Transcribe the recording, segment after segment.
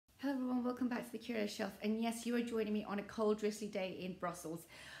welcome back to the Curio Shelf. And yes, you are joining me on a cold, drizzly day in Brussels.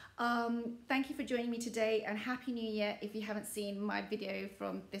 Thank you for joining me today, and Happy New Year if you haven't seen my video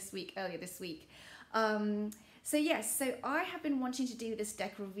from earlier this week. So I have been wanting to do this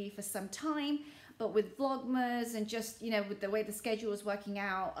deck review for some time, but with Vlogmas and just, with the way the schedule was working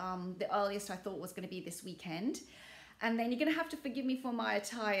out, the earliest I thought was going to be this weekend. And then you're going to have to forgive me for my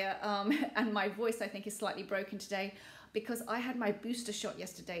attire and my voice, I think, is slightly broken today because I had my booster shot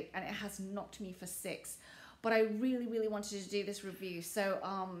yesterday and it has knocked me for 6. But I really, really wanted to do this review. So,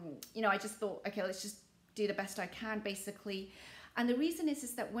 I just thought, okay, let's just do the best I can, basically. And the reason is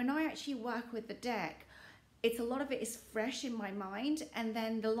that when I actually work with the deck, a lot of it is fresh in my mind. And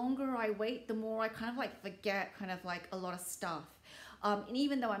then the longer I wait, the more I kind of like forget kind of like a lot of stuff. And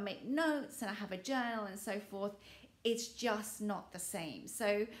even though I make notes and I have a journal and so forth, it's just not the same.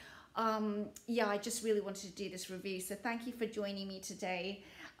 So I just really wanted to do this review. So thank you for joining me today.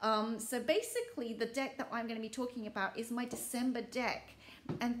 So basically the deck that I'm going to be talking about is my December deck.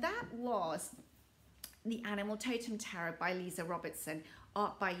 And that was the Animal Totem Tarot by Lisa Robertson,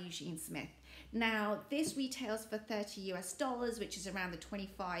 art by Eugene Smith. Now this retails for $30 US, which is around the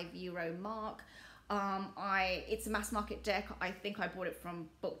 €25 mark. It's a mass market deck. I think I bought it from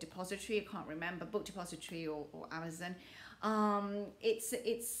Book Depository. I can't remember, Book Depository or Amazon.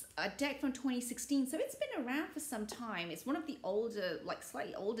 It's a deck from 2016, so it's been around for some time. It's one of the older, like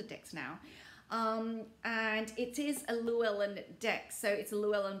slightly older decks now. And it is a Llewellyn deck, so it's a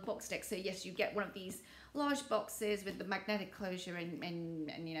Llewellyn box deck. So yes, you get one of these large boxes with the magnetic closure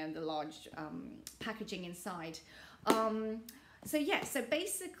and the large packaging inside. So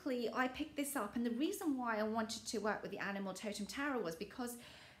basically I picked this up, and the reason why I wanted to work with the Animal Totem Tarot was because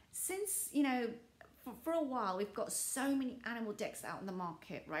since, for a while we've got so many animal decks out in the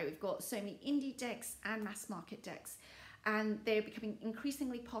market, right? We've got so many indie decks and mass market decks, and they're becoming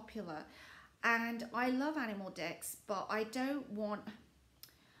increasingly popular. And I love animal decks, but I don't want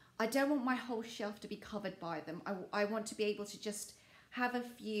my whole shelf to be covered by them. I want to be able to just have a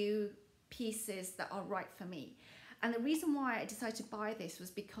few pieces that are right for me. And the reason why I decided to buy this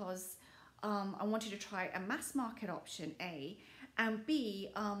was because I wanted to try a mass market option, A, and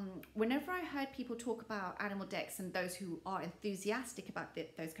B, whenever I heard people talk about animal decks and those who are enthusiastic about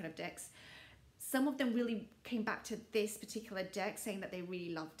those kind of decks, some of them really came back to this particular deck saying that they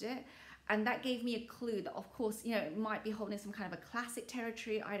really loved it. And that gave me a clue that, of course, it might be holding some kind of a classic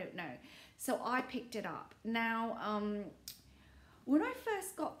territory. I don't know. So I picked it up. Now, when I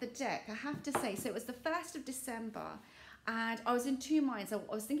first got the deck, I have to say, so it was the 1st of December, and I was in two minds. I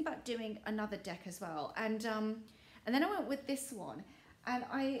was thinking about doing another deck as well. And then I went with this one. And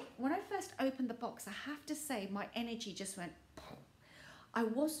when I first opened the box, I have to say, my energy just went, I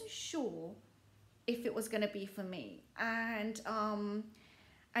wasn't sure if it was going to be for me.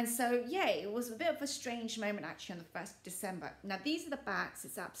 And so, yeah, it was a bit of a strange moment actually on the 1st of December. Now, these are the backs.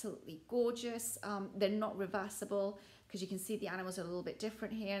 It's absolutely gorgeous. They're not reversible because you can see the animals are a little bit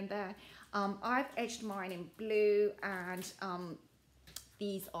different here and there. I've edged mine in blue, and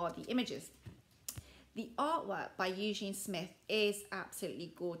these are the images. The artwork by Eugene Smith is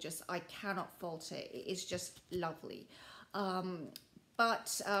absolutely gorgeous. I cannot fault it. It is just lovely.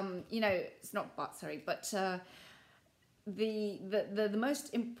 It's not but, sorry, but... The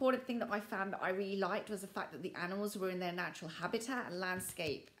most important thing that I found that I really liked was the fact that the animals were in their natural habitat and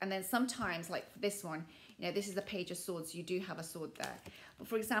landscape. And then sometimes, like for this one, this is the Page of Swords, you do have a sword there. But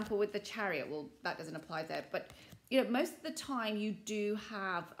for example, with the Chariot, well, that doesn't apply there. But, most of the time you do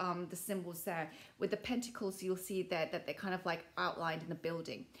have the symbols there. With the Pentacles, you'll see there that they're kind of like outlined in the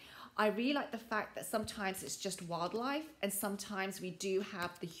building. I really like the fact that sometimes it's just wildlife, and sometimes we do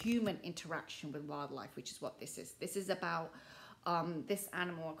have the human interaction with wildlife, which is what this is. This is about this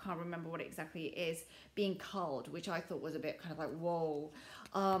animal, I can't remember what exactly it is, being culled, which I thought was a bit kind of like, whoa.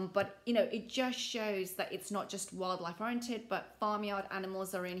 But, it just shows that it's not just wildlife oriented, but farmyard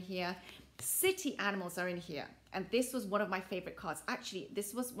animals are in here, city animals are in here. And this was one of my favorite cards. Actually,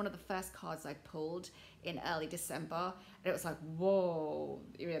 this was one of the first cards I pulled in early December. And it was like, whoa,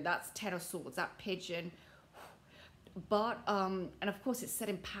 that's 10 of Swords, that pigeon. But, and of course it's set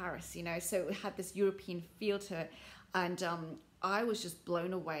in Paris, so it had this European feel to it. And I was just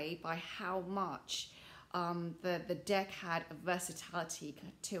blown away by how much the deck had a versatility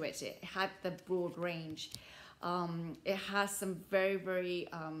to it. It had the broad range. It has some very, very...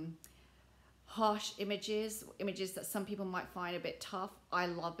 harsh images that some people might find a bit tough. I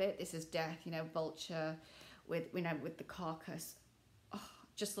love it. This is death, vulture with the carcass. Oh,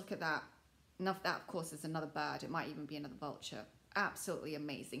 just look at that. Enough that, of course, is another bird. It might even be another vulture. absolutely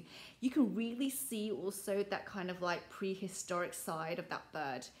amazing. You can really see also that kind of like prehistoric side of that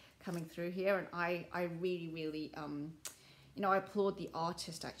bird coming through here, and I really, really, you know, I applaud the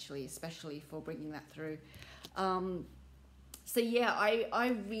artist actually, especially for bringing that through. So yeah,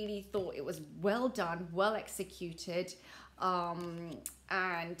 I really thought it was well done, well executed,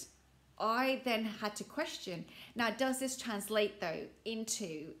 and I then had to question, now does this translate though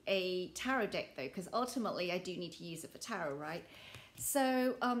into a tarot deck though? Because ultimately I do need to use it for tarot, right?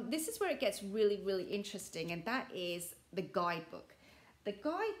 So this is where it gets really, really interesting, and that is the guidebook. The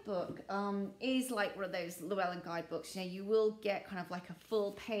guidebook is like one of those Llewellyn guidebooks. You know, you will get kind of like a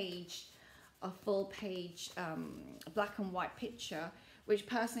full page black and white picture, which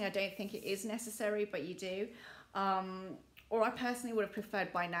personally I don't think it is necessary, but you do. Or I personally would have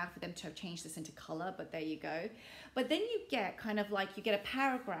preferred by now for them to have changed this into color, but there you go. But then you get kind of like, you get a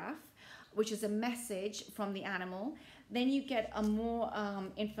paragraph, which is a message from the animal. Then you get a more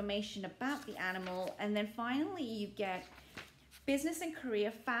information about the animal. And then finally you get business and career,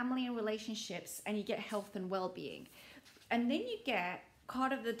 family and relationships, and you get health and well-being. And then you get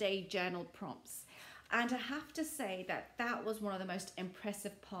card of the day journal prompts. And I have to say that that was one of the most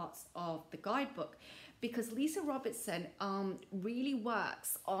impressive parts of the guidebook, because Lisa Robertson really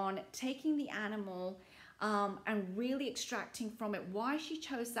works on taking the animal and really extracting from it why she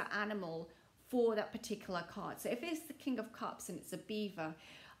chose that animal for that particular card. So if it's the King of Cups and it's a beaver,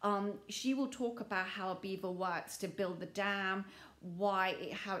 she will talk about how a beaver works to build the dam,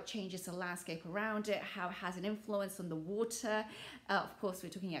 how it changes the landscape around it, how it has an influence on the water. Of course, we're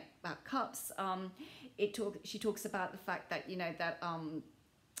talking about cups. She talks about the fact that, you know, that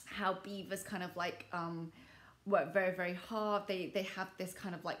how beavers kind of like work very, very hard. They have this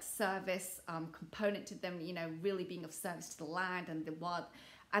kind of like service component to them, you know, really being of service to the land and the wild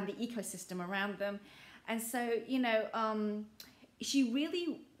and the ecosystem around them. And so, you know, she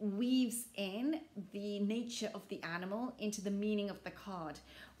really weaves in the nature of the animal into the meaning of the card,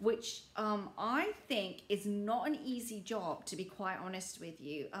 which I think is not an easy job, to be quite honest with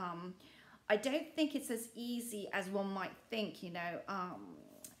you. I don't think it's as easy as one might think, you know,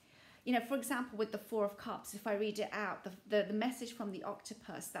 for example, with the Four of Cups, if I read it out, the message from the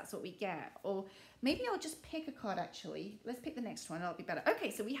octopus, that's what we get. Or maybe I'll just pick a card, actually. Let's pick the next one, that'll be better. Okay,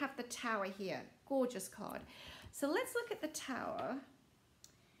 so we have the Tower here. Gorgeous card. So let's look at the Tower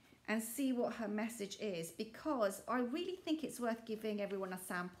and see what her message is, because I really think it's worth giving everyone a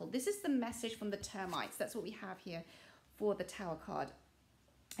sample. This is the message from the termites. That's what we have here for the Tower card.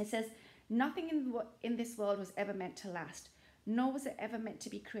 It says, nothing in this world was ever meant to last, nor was it ever meant to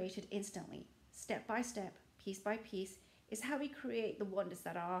be created instantly. Step by step, piece by piece, is how we create the wonders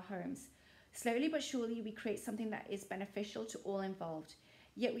that are our homes. Slowly but surely, we create something that is beneficial to all involved.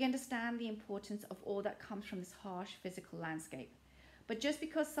 Yet we understand the importance of all that comes from this harsh physical landscape. But just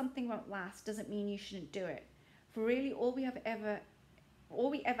because something won't last doesn't mean you shouldn't do it. For really, all we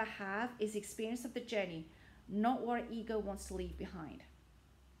ever have is the experience of the journey, not what our ego wants to leave behind.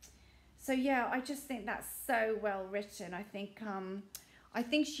 So yeah, I just think that's so well written. I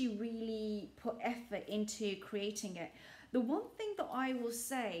think she really put effort into creating it. The one thing that I will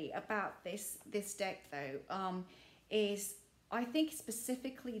say about this deck though, is I think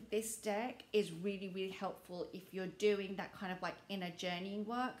specifically this deck is really, really helpful if you're doing that kind of like inner journeying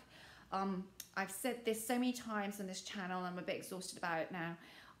work. I've said this so many times on this channel, I'm a bit exhausted about it now.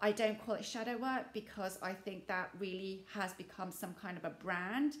 I don't call it shadow work because I think that really has become some kind of a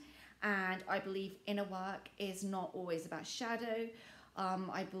brand. And I believe inner work is not always about shadow.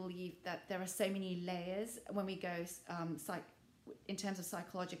 I believe that there are so many layers when we go in terms of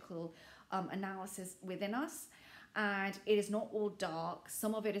psychological analysis within us. And it is not all dark.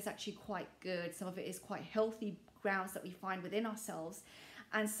 Some of it is actually quite good. Some of it is quite healthy grounds that we find within ourselves.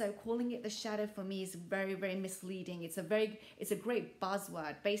 And so calling it the shadow for me is very, very misleading. It's a great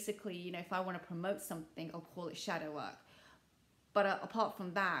buzzword. Basically, you know, if I want to promote something, I'll call it shadow work. But apart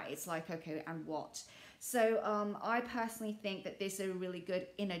from that, it's like, okay, and what? So I personally think that this is a really good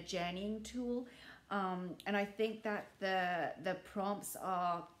inner journeying tool. And I think that the prompts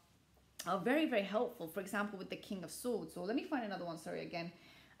are very, very helpful. For example, with the King of Swords, or let me find another one, sorry, again.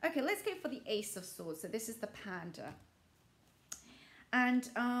 Okay, let's go for the Ace of Swords. So this is the panda. And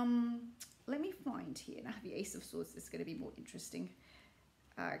let me find here, now the Ace of Swords is going to be more interesting.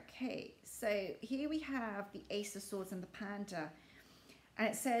 Okay, so here we have the Ace of Swords and the panda. And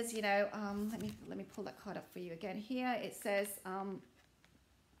it says, you know, let me pull that card up for you again. Here it says,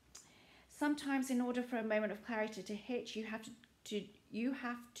 sometimes in order for a moment of clarity to hit, you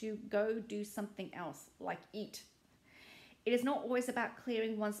have to go do something else, like eat. It is not always about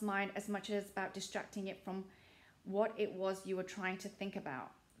clearing one's mind as much as about distracting it from what it was you were trying to think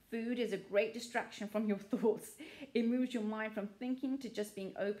about. Food is a great distraction from your thoughts. It moves your mind from thinking to just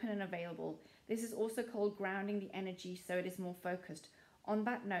being open and available. This is also called grounding the energy so it is more focused. On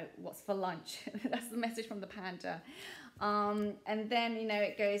that note, what's for lunch? That's the message from the panda. And then, you know,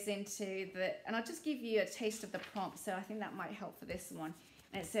 it goes into and I'll just give you a taste of the prompt. So I think that might help for this one.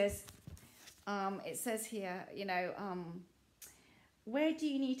 And it says here, you know, where do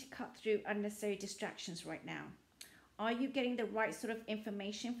you need to cut through unnecessary distractions right now? Are you getting the right sort of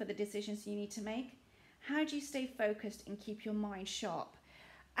information for the decisions you need to make? How do you stay focused and keep your mind sharp?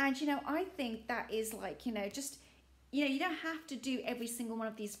 And, you know, I think that is like, you know, just, you know, you don't have to do every single one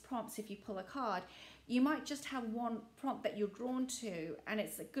of these prompts if you pull a card. You might just have one prompt that you're drawn to, and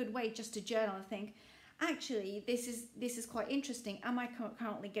it's a good way just to journal and think, actually, this is quite interesting. Am I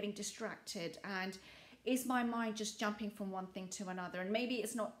currently getting distracted? And is my mind just jumping from one thing to another? And maybe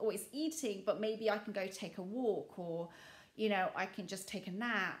it's not always eating, but maybe I can go take a walk, or, you know, I can just take a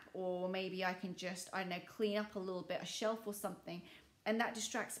nap, or maybe I can just, I don't know, clean up a little bit, a shelf or something. And that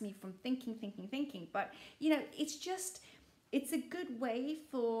distracts me from thinking. But, you know, it's a good way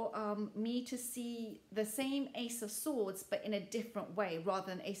for me to see the same Ace of Swords, but in a different way, rather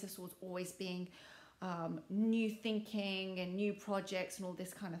than Ace of Swords always being new thinking and new projects and all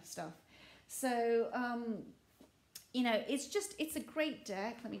this kind of stuff. So, you know, it's a great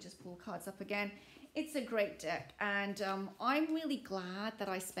deck. Let me just pull cards up again. It's a great deck, and I'm really glad that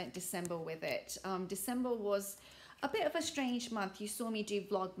I spent December with it. December was a bit of a strange month. You saw me do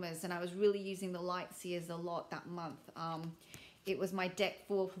Vlogmas, and I was really using the Light Seers a lot that month. It was my deck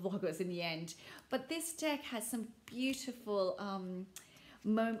for Vloggers in the end. But this deck has some beautiful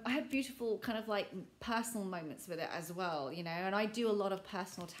I had beautiful kind of like personal moments with it as well, you know, and I do a lot of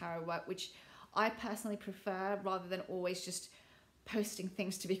personal tarot work, which I personally prefer rather than always just posting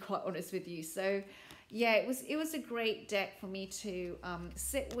things, to be quite honest with you. So yeah, it was a great deck for me to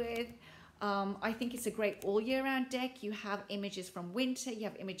sit with. I think it's a great all year round deck. You have images from winter, you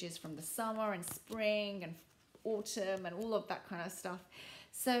have images from the summer and spring and autumn and all of that kind of stuff.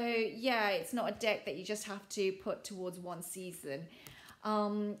 So yeah, it's not a deck that you just have to put towards one season.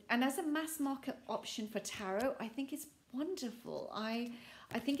 And as a mass market option for tarot, I think it's wonderful. I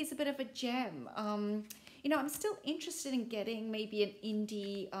think it's a bit of a gem. You know, I'm still interested in getting maybe an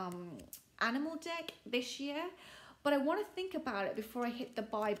indie animal deck this year, but I want to think about it before I hit the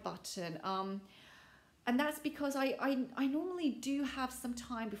buy button. And that's because I normally do have some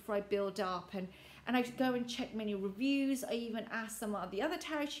time before I build up, and I go and check many reviews. I even ask some of the other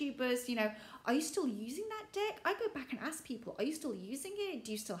tarot tubers, you know, are you still using that deck? I go back and ask people, are you still using it?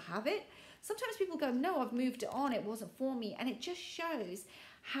 Do you still have it? Sometimes people go, no, I've moved it on. It wasn't for me. And it just shows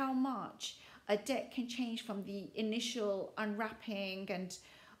how much a deck can change from the initial unwrapping and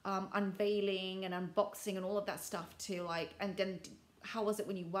unveiling and unboxing and all of that stuff to like, and then how was it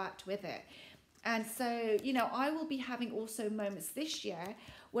when you worked with it? And so, you know, I will be having also moments this year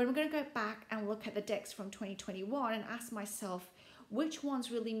where I'm going to go back and look at the decks from 2021 and ask myself which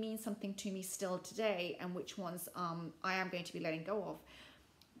ones really mean something to me still today and which ones I am going to be letting go of.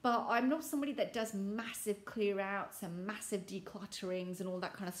 But I'm not somebody that does massive clear outs and massive declutterings and all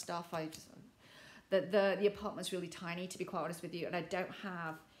that kind of stuff. The apartment's really tiny, to be quite honest with you, and I don't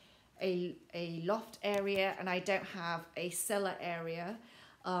have a loft area, and I don't have a cellar area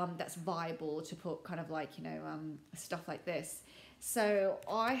that's viable to put kind of like, you know, stuff like this. So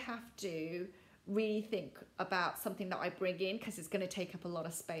I have to really think about something that I bring in, because it's going to take up a lot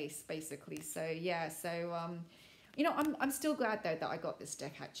of space basically. So yeah, so you know, I'm still glad though that I got this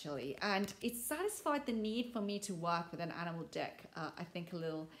deck actually, and it's satisfied the need for me to work with an animal deck, I think a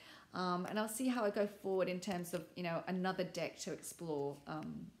little, and I'll see how I go forward in terms of, you know, another deck to explore. I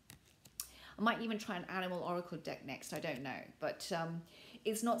might even try an animal oracle deck next, I don't know, but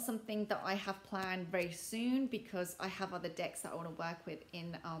it's not something that I have planned very soon, because I have other decks that I want to work with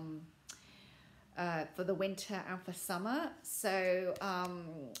in for the winter and for summer, so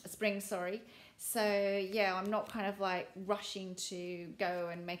spring, sorry. So yeah, I'm not kind of like rushing to go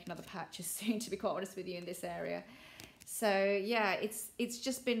and make another purchase soon, to be quite honest with you, in this area. So yeah, it's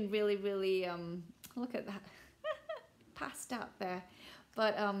just been really look at that passed out there,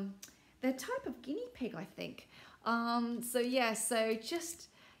 but they're type of guinea pig, I think. So yeah, so just,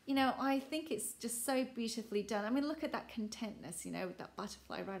 you know, I think it's just so beautifully done. I mean, look at that contentness, you know, with that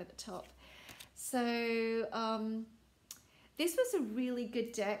butterfly right at the top. So this was a really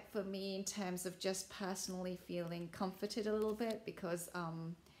good deck for me in terms of just personally feeling comforted a little bit, because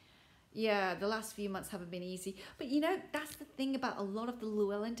yeah, the last few months haven't been easy. But you know, that's the thing about a lot of the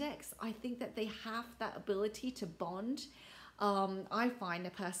Llewellyn decks. I think that they have that ability to bond, I find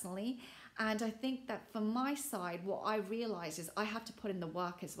it personally. And I think that for my side, what I realize is I have to put in the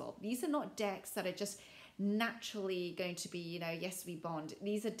work as well. These are not decks that are just naturally going to be, you know, yes, we bond.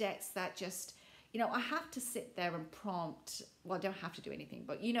 These are decks that just, you know, I have to sit there and prompt. Well, I don't have to do anything,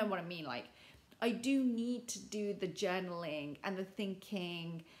 but you know what I mean. Like, I do need to do the journaling and the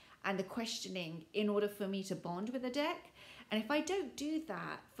thinking and the questioning in order for me to bond with a deck. And if I don't do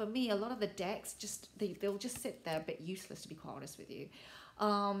that, for me, a lot of the decks just, they'll just sit there a bit useless, to be quite honest with you.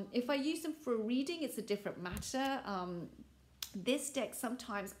 If I use them for a reading, it's a different matter. This deck,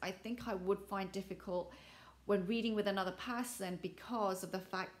 sometimes I think I would find difficult when reading with another person because of the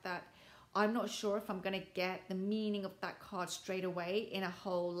fact that I'm not sure if I'm going to get the meaning of that card straight away in a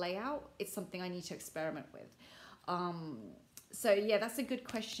whole layout. It's something I need to experiment with. So yeah, that's a good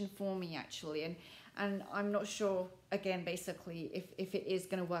question for me, actually. And I'm not sure, again, basically, if it is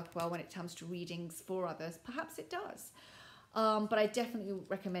going to work well when it comes to readings for others. Perhaps it does. But I definitely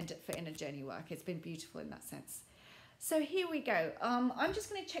recommend it for inner journey work. It's been beautiful in that sense. So here we go. I'm just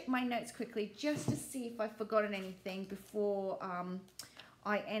going to check my notes quickly just to see if I've forgotten anything before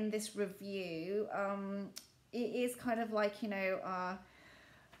I end this review. It is kind of like, you know,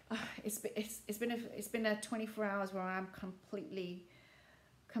 it's been a 24 hours where I'm completely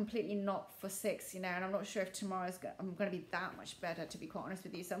knocked for six, you know, and I'm not sure if tomorrow's I'm going to be that much better, to be quite honest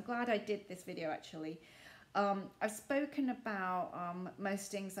with you. So I'm glad I did this video, actually. I've spoken about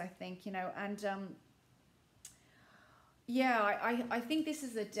most things, I think, you know, and yeah, I think this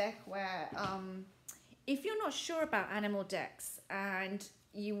is a deck where if you're not sure about animal decks and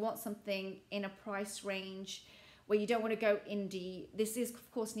you want something in a price range where you don't want to go indie, this is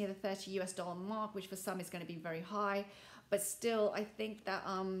of course near the $30 US mark, which for some is going to be very high, but still I think that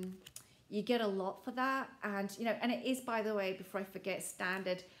you get a lot for that. And you know, and it is, by the way, before I forget,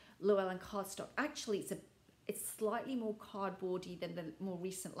 standard Llewellyn cardstock. Actually, it's slightly more cardboardy than the more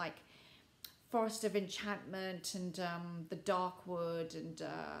recent, like Forest of Enchantment and the Darkwood and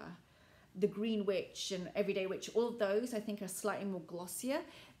the Green Witch and Everyday Witch. All of those I think are slightly more glossier.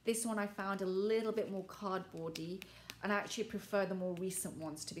 This one I found a little bit more cardboardy, and I actually prefer the more recent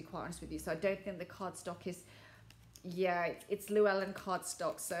ones, to be quite honest with you. So I don't think the cardstock is, yeah, it's Llewellyn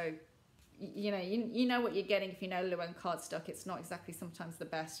cardstock. So you know what you're getting if you know Llewellyn cardstock. It's not exactly sometimes the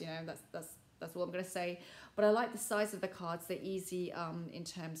best, you know. That's all I'm going to say. But I like the size of the cards. They're easy in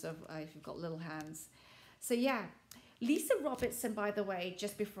terms of if you've got little hands. So yeah, Lisa Robertson, by the way,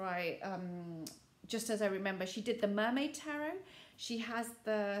 just before I, just as I remember, she did the Mermaid Tarot. She has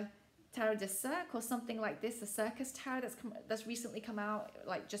the Tarot de Cirque or something like this, the Circus Tarot that's recently come out,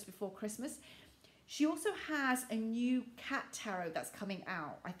 like just before Christmas. She also has a new cat tarot that's coming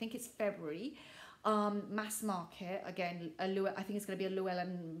out. I think it's February. Mass market, again, I think it's going to be a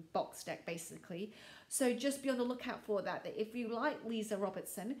Llewellyn box deck, basically. So just be on the lookout for that. If you like Lisa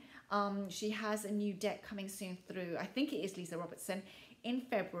Robertson, she has a new deck coming soon through. I think it is Lisa Robertson in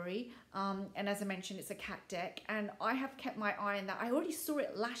February. And as I mentioned, it's a cat deck. And I have kept my eye on that. I already saw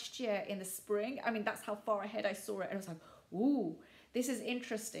it last year in the spring. I mean, that's how far ahead I saw it. And I was like, ooh, this is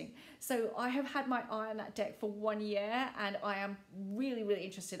interesting. So I have had my eye on that deck for 1 year, and I am really, really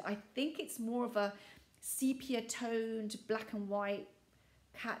interested. I think it's more of a sepia toned black and white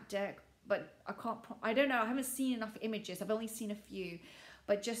cat deck, but I don't know. I haven't seen enough images. I've only seen a few,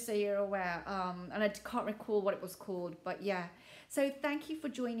 but just so you're aware. And I can't recall what it was called, but yeah. So thank you for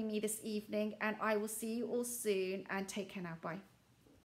joining me this evening, and I will see you all soon, and take care now. Bye.